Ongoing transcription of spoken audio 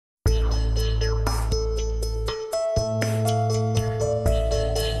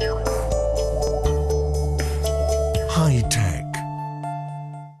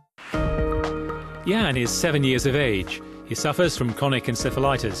Jan is 7 years of age. He suffers from chronic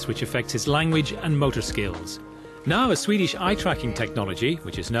encephalitis, which affects his language and motor skills. Now a Swedish eye-tracking technology,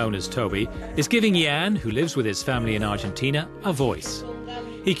 which is known as Toby, is giving Jan, who lives with his family in Argentina, a voice.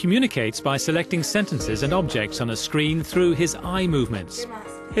 He communicates by selecting sentences and objects on a screen through his eye movements.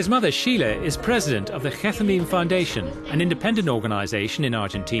 His mother, Sheila, is president of the Gecenym Foundation, an independent organisation in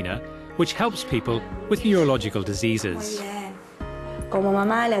Argentina which helps people with neurological diseases.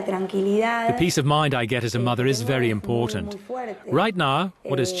 The peace of mind I get as a mother is very important. Right now,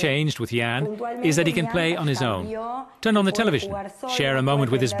 what has changed with Jan is that he can play on his own. Turn on the television, share a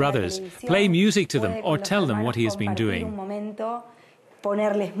moment with his brothers, play music to them or tell them what he has been doing.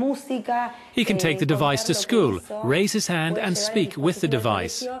 He can take the device to school, raise his hand and speak with the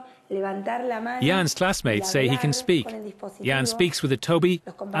device. Jan's classmates say he can speak. Jan speaks with a Toby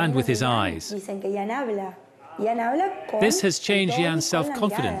and with his eyes. This has changed Jan's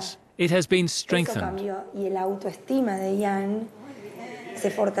self-confidence. It has been strengthened. The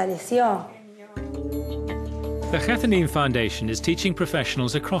Gecenym Foundation is teaching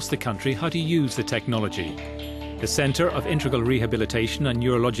professionals across the country how to use the technology. The Center of Integral Rehabilitation and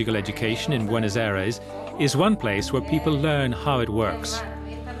Neurological Education in Buenos Aires is one place where people learn how it works.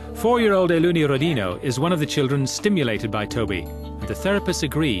 4-year-old Eluni Rodino is one of the children stimulated by Toby, and the therapists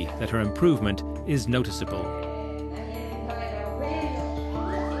agree that her improvement is noticeable.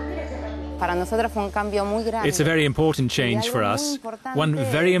 It's a very important change for us. One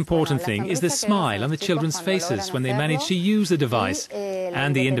very important thing is the smile on the children's faces when they manage to use the device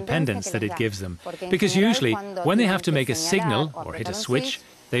and the independence that it gives them. Because usually, when they have to make a signal or hit a switch,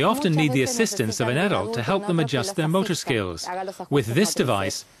 they often need the assistance of an adult to help them adjust their motor skills. With this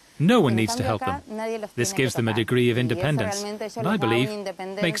device, no one needs to help them. This gives them a degree of independence, and I believe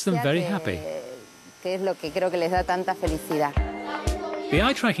makes them very happy. The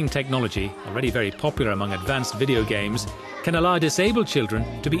eye-tracking technology, already very popular among advanced video games, can allow disabled children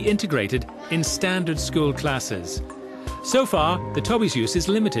to be integrated in standard school classes. So far, the Toby's use is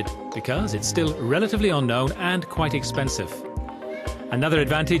limited because it's still relatively unknown and quite expensive. Another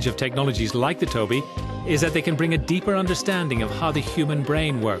advantage of technologies like the Toby is that they can bring a deeper understanding of how the human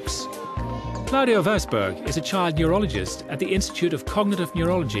brain works. Claudio Versberg is a child neurologist at the Institute of Cognitive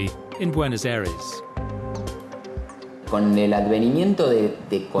Neurology in Buenos Aires. With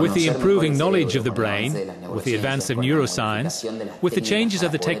the improving knowledge of the brain, with the advance of neuroscience, with the changes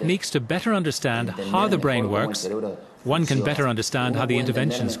of the techniques to better understand how the brain works, one can better understand how the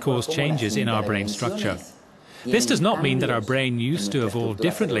interventions cause changes in our brain structure. This does not mean that our brain used to evolve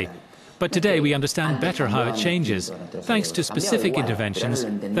differently, but today we understand better how it changes, thanks to specific interventions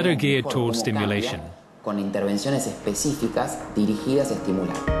that are geared towards stimulation.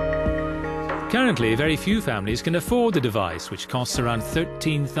 Currently, very few families can afford the device, which costs around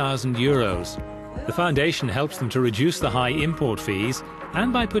 13,000 euros. The foundation helps them to reduce the high import fees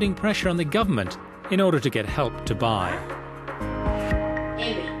and by putting pressure on the government in order to get help to buy.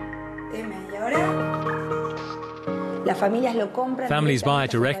 Families buy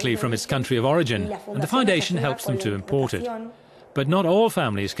it directly from its country of origin, and the foundation helps them to import it. But not all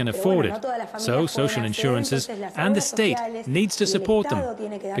families can afford it, so social insurances and the state needs to support them,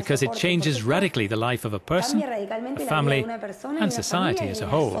 because it changes radically the life of a person, a family and society as a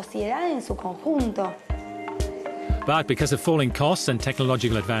whole. But because of falling costs and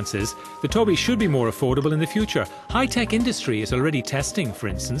technological advances, the Toby should be more affordable in the future. High-tech industry is already testing, for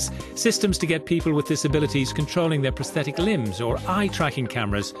instance, systems to get people with disabilities controlling their prosthetic limbs or eye-tracking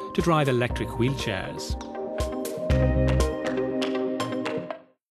cameras to drive electric wheelchairs.